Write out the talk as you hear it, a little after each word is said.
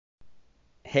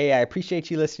Hey, I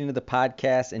appreciate you listening to the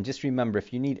podcast. And just remember,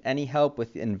 if you need any help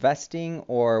with investing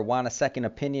or want a second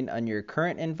opinion on your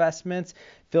current investments,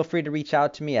 feel free to reach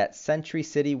out to me at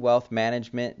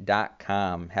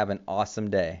centurycitywealthmanagement.com. Have an awesome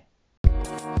day.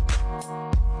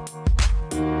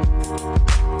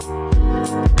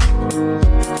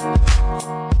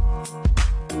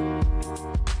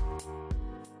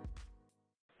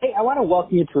 Hey, I want to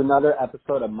welcome you to another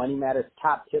episode of Money Matters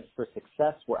Top Tips for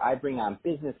Success, where I bring on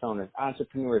business owners,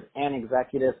 entrepreneurs, and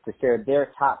executives to share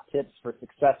their top tips for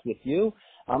success with you.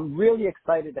 I'm really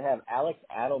excited to have Alex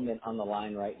Adelman on the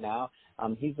line right now.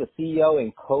 He's the CEO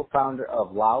and co-founder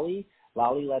of Lolli.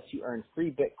 Lolli lets you earn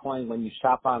free Bitcoin when you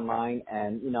shop online.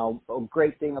 And, you know, a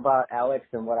great thing about Alex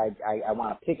and what I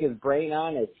want to pick his brain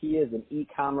on is he is an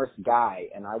e-commerce guy,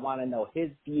 and I want to know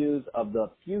his views of the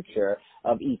future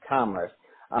of e-commerce.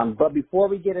 But before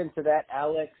we get into that,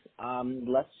 Alex,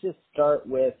 let's just start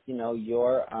with,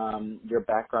 your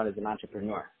background as an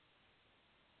entrepreneur.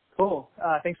 Cool.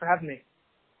 Thanks for having me.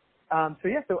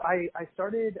 So I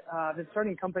started, been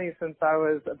starting companies since I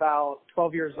was about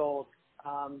 12 years old.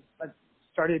 I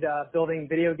started building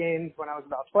video games when I was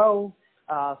about 12.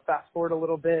 Fast forward a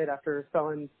little bit, after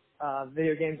selling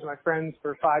video games to my friends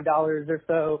for $5 or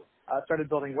so, started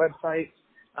building websites.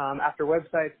 After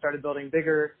websites, started building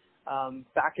bigger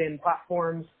back-end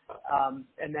platforms,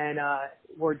 and then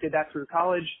did that through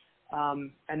college.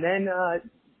 And then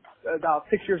about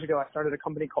 6 years ago, I started a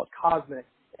company called Cosmic,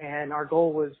 and our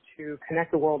goal was to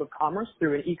connect the world of commerce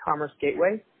through an e-commerce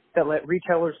gateway that let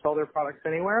retailers sell their products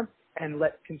anywhere and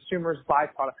let consumers buy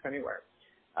products anywhere.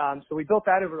 So we built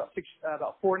that over about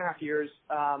 4.5 years,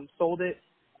 sold it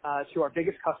to our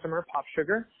biggest customer, Pop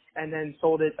Sugar, and then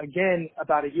sold it again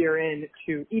about a year in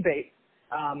to eBay.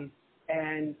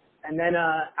 And then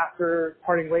after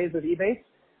parting ways with eBay,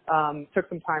 took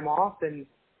some time off and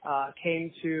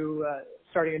came to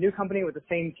starting a new company with the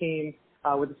same team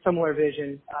with a similar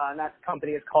vision, and that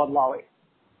company is called Lolli.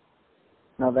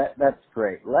 No, that's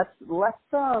great. Let's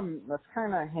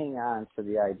kind of hang on to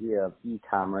the idea of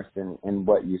e-commerce and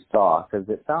what you saw, because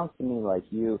it sounds to me like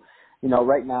you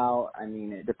right now, I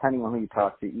mean, depending on who you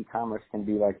talk to, e-commerce can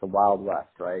be like the Wild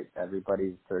West, right?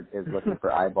 Everybody is looking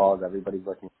for eyeballs. Everybody's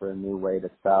looking for a new way to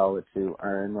sell, to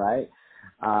earn, right?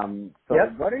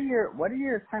 Yep. What are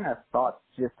your kind of thoughts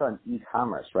just on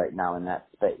e-commerce right now in that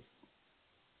space?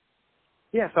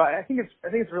 Yeah, so I think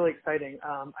it's really exciting.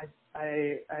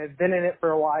 I've been in it for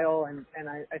a while, and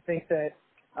I think that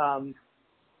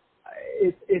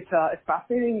it's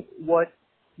fascinating what,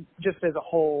 just as a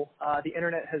whole, the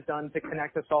internet has done to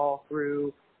connect us all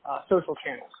through social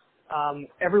channels.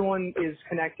 Everyone is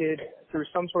connected through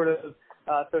some sort of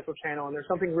social channel, and there's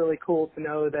something really cool to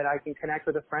know that I can connect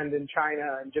with a friend in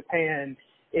China, in Japan,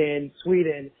 in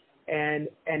Sweden, and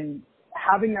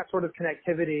having that sort of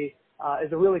connectivity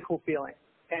is a really cool feeling.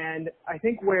 And I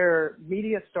think where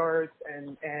media starts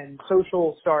and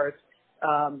social starts,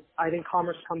 I think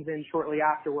commerce comes in shortly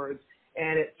afterwards.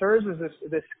 And it serves as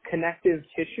this connective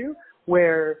tissue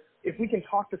where if we can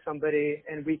talk to somebody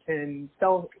and we can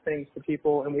sell things to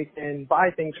people and we can buy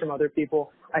things from other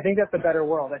people, I think that's a better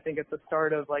world. I think it's the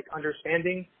start of like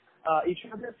understanding each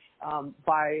other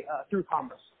through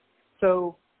commerce.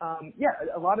 So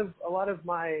a lot of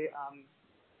my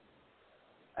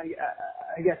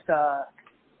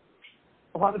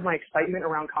a lot of my excitement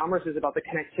around commerce is about the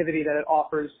connectivity that it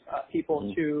offers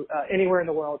people to anywhere in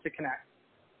the world to connect.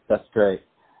 That's great.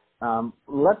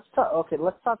 Let's talk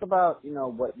about,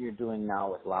 what you're doing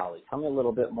now with Lolli. Tell me a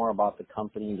little bit more about the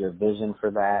company, your vision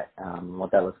for that,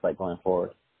 what that looks like going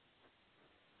forward.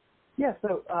 Yeah,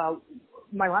 so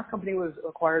my last company was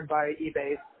acquired by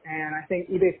eBay, and I think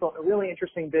eBay built a really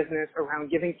interesting business around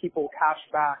giving people cash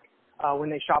back when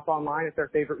they shop online at their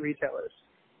favorite retailers.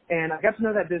 And I got to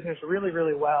know that business really,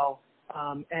 really well.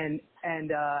 And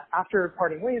after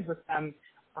parting ways with them,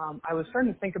 I was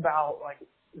starting to think about like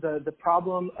the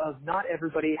problem of not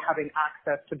everybody having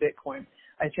access to Bitcoin.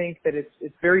 I think that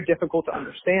it's very difficult to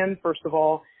understand. First of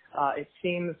all, it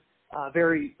seems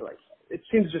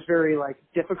just very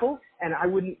difficult, and I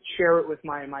wouldn't share it with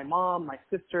my mom, my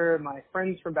sister, my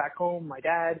friends from back home, my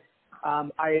dad.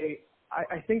 I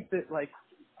think that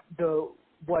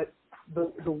what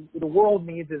the world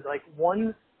needs is like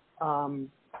one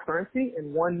currency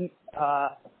and one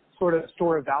sort of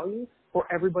store of value for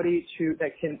everybody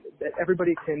that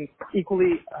everybody can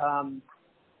equally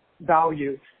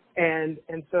value. And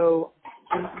so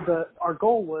our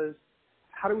goal was,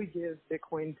 how do we give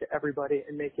Bitcoin to everybody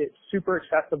and make it super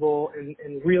accessible and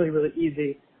really, really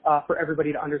easy for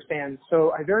everybody to understand?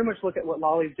 So I very much look at what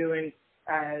Lolli's doing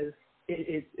as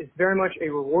it's very much a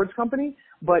rewards company,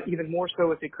 but even more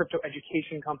so it's a crypto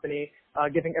education company,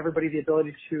 giving everybody the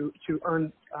ability to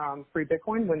earn free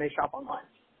Bitcoin when they shop online.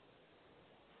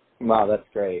 Wow, that's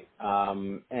great.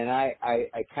 And I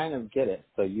kind of get it.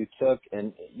 So you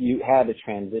had a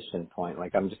transition point.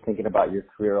 Like, I'm just thinking about your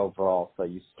career overall. So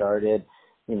you started,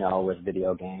 with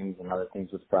video games and other things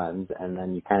with friends, and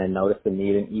then you kind of noticed the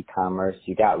need in e-commerce.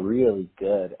 You got really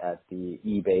good at the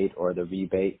eBate or the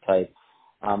rebate type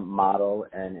model,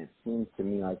 and it seems to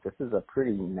me like this is a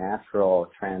pretty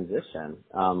natural transition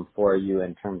for you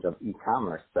in terms of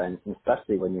e-commerce, and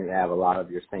especially when you have a lot of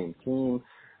your same team.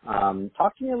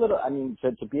 Talk to me a little,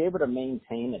 to be able to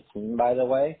maintain a team, by the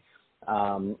way,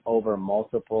 over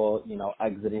multiple,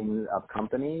 exiting of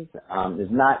companies,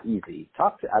 is not easy.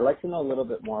 I'd like to know a little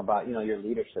bit more about, your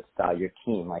leadership style, your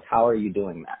team. Like, how are you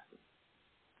doing that?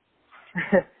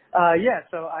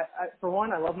 So I for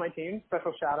one, I love my team.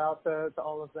 Special shout out to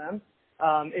all of them.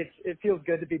 It feels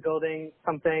good to be building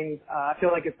something. I feel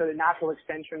like it's a natural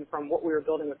extension from what we were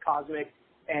building with Cosmic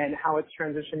and how it's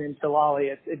transitioned into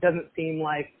Lolly. It doesn't seem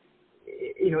like,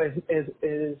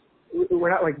 we're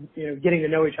not like, getting to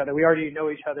know each other. We already know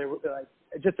each other, like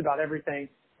just about everything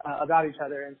about each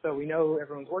other. And so we know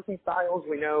everyone's working styles.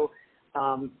 We know,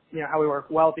 how we work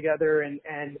well together. And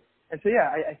so, yeah,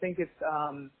 I think it's,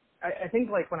 I think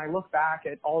like when I look back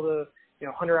at all the,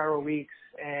 100-hour weeks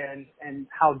and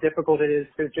how difficult it is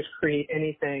to just create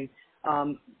anything,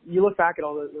 you look back at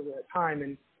all the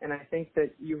time and I think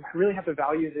that you really have to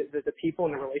value the people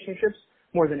and the relationships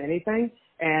more than anything.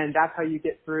 And that's how you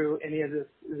get through any of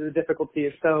the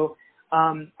difficulties. So,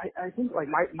 I think like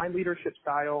my leadership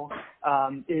style,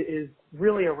 is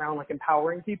really around like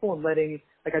empowering people and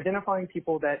identifying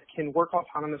people that can work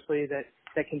autonomously, that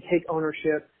can take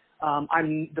ownership.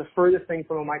 I'm the furthest thing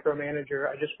from a micromanager.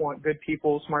 I just want good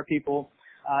people, smart people,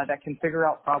 that can figure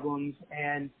out problems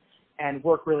and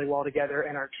work really well together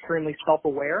and are extremely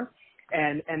self-aware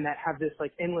and that have this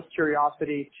like endless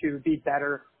curiosity to be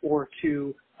better or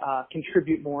to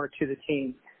contribute more to the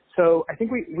team. So I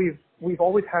think we've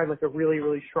always had like a really,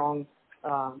 really strong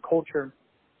culture,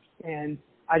 and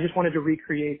I just wanted to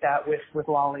recreate that with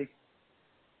Lolly.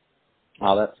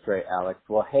 Oh, that's great, Alex.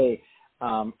 Well, hey,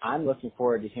 I'm looking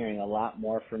forward to hearing a lot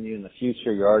more from you in the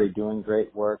future. You're already doing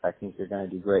great work. I think you're going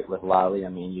to do great with Lolly.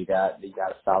 You got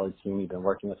a solid team you've been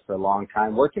working with for a long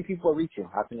time. Where can people reach you?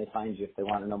 How can they find you if they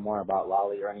want to know more about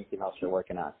Lolly or anything else you're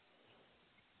working on?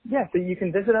 Yeah, so you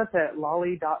can visit us at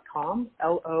lolly.com,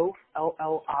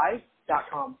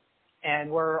 LOLLI.com. And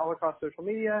we're all across social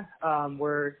media.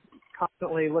 We're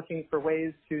constantly looking for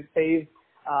ways to save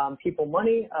people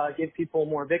money, give people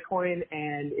more Bitcoin.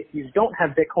 And if you don't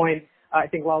have Bitcoin, I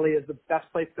think Lolly is the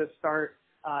best place to start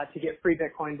to get free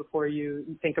Bitcoin before you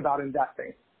think about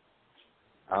investing.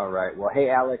 All right. Well,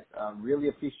 hey, Alex, really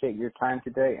appreciate your time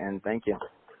today, and thank you.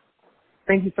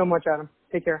 Thank you so much, Adam.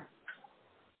 Take care.